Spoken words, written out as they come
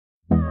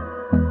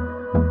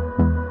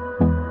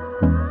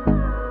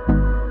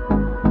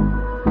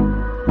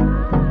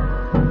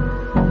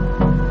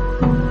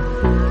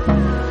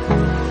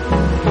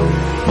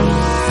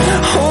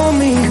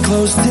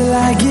close till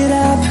I get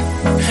up.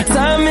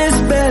 Time is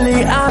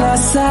barely on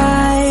our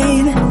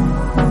side.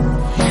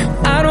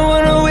 I don't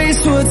wanna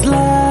waste what's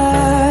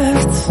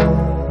left.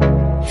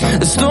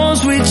 The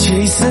storms we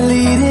chase are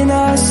leading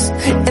us,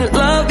 and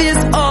love is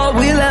all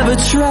we'll ever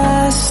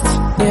trust.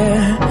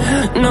 Yeah,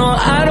 no,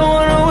 I don't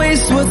wanna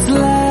waste what's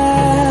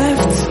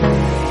left.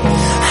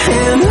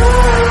 And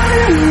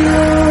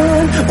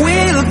on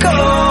we'll go,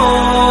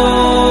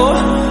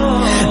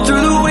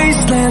 through the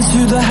wastelands,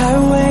 through the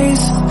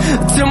highways,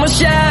 till my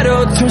shadow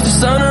turns to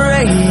sun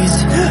rays.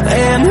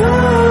 And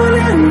on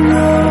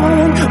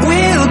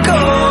we'll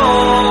go,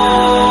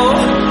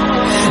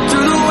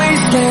 through the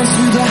wastelands,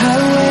 through the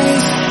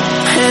highways,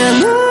 and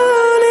on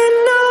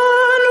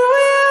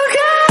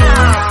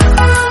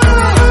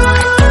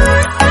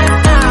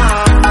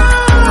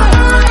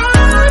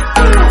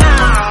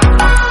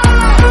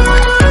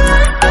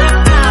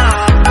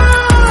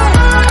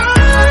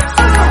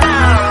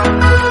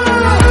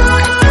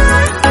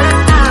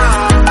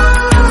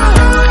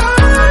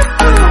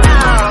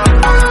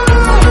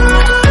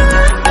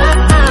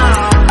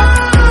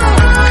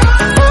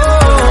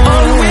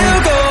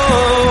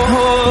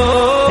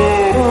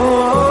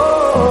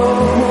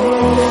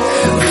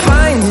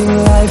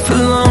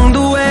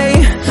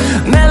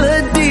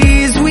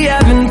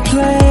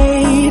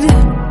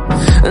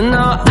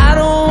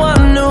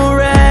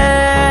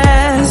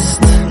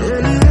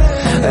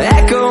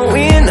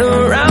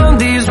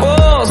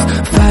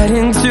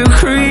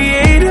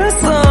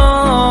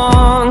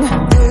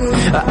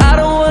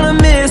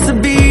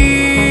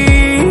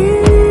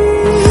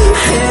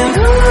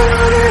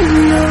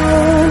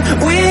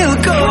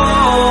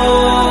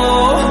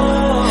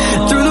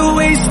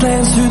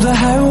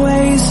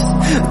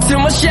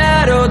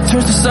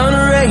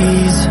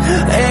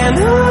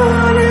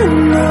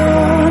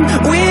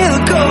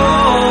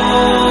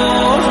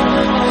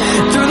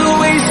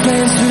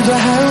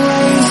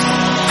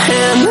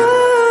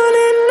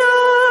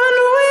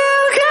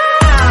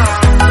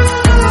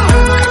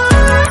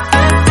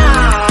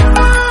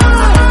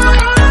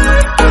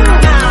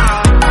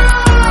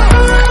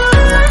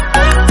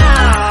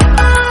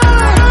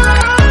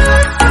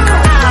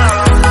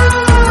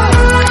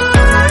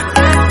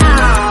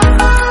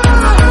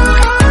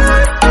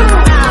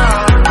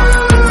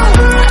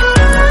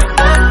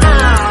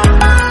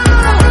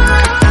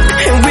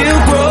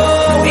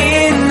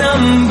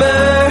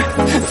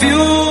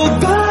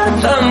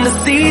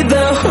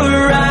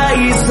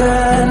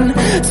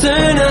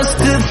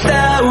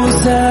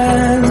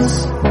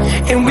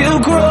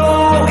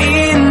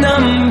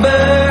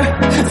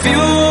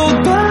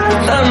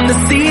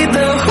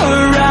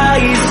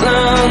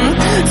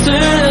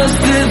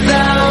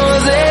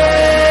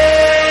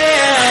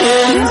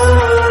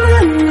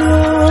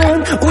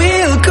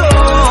we'll go.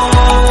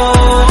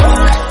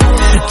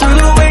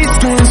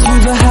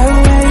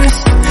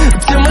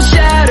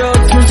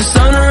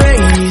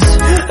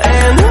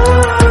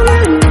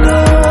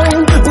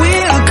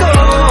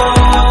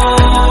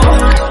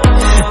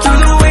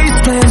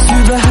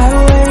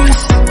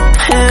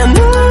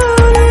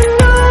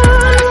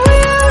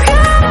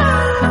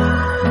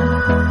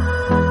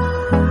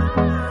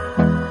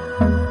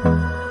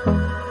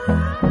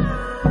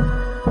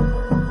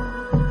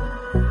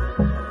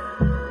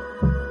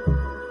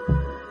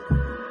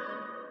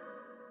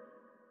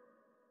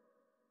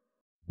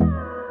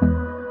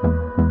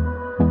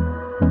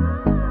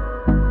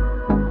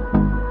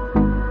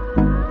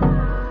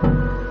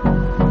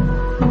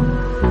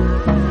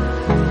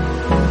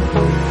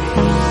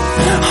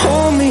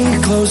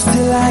 Close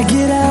till I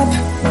get up.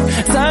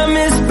 Time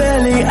is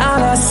barely on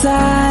our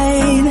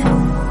side.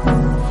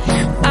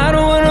 I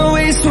don't wanna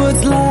waste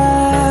what's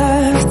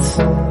left.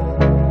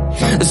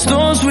 The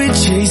storms we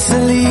chase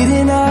are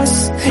leading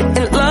us,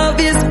 and love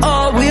is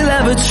all we'll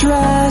ever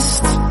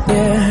trust.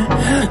 Yeah,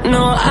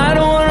 no, I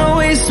don't wanna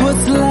waste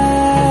what's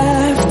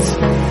left.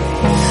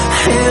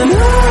 And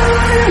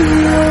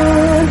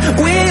on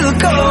we'll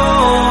go,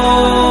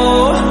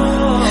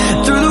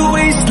 through the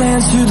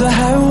wastelands, through the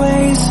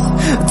highways,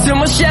 till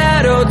my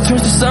shadow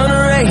turns to sun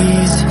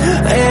rays.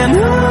 And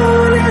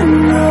on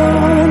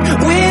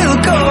we'll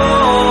go,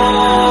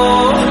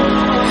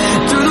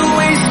 through the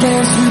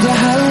wastelands, through the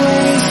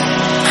highways,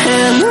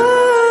 and on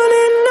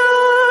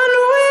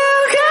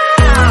we'll go.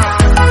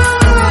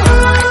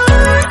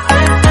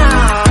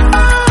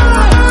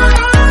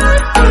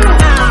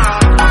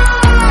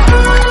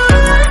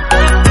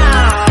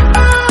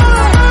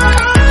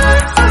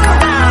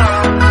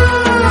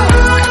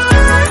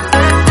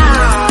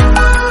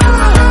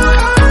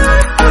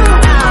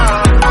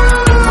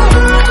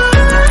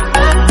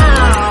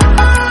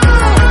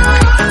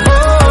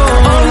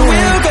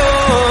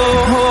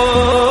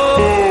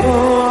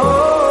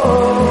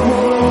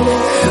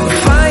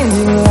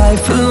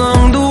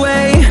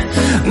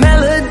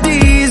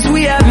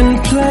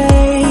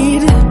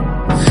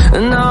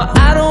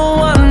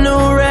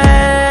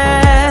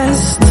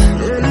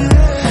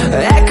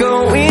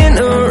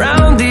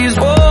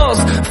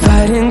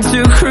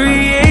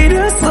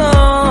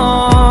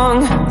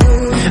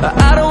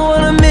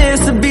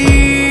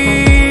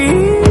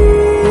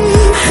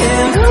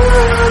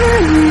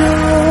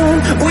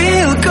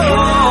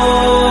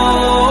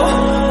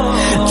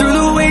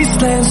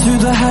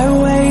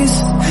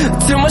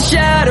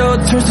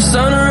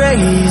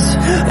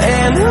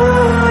 and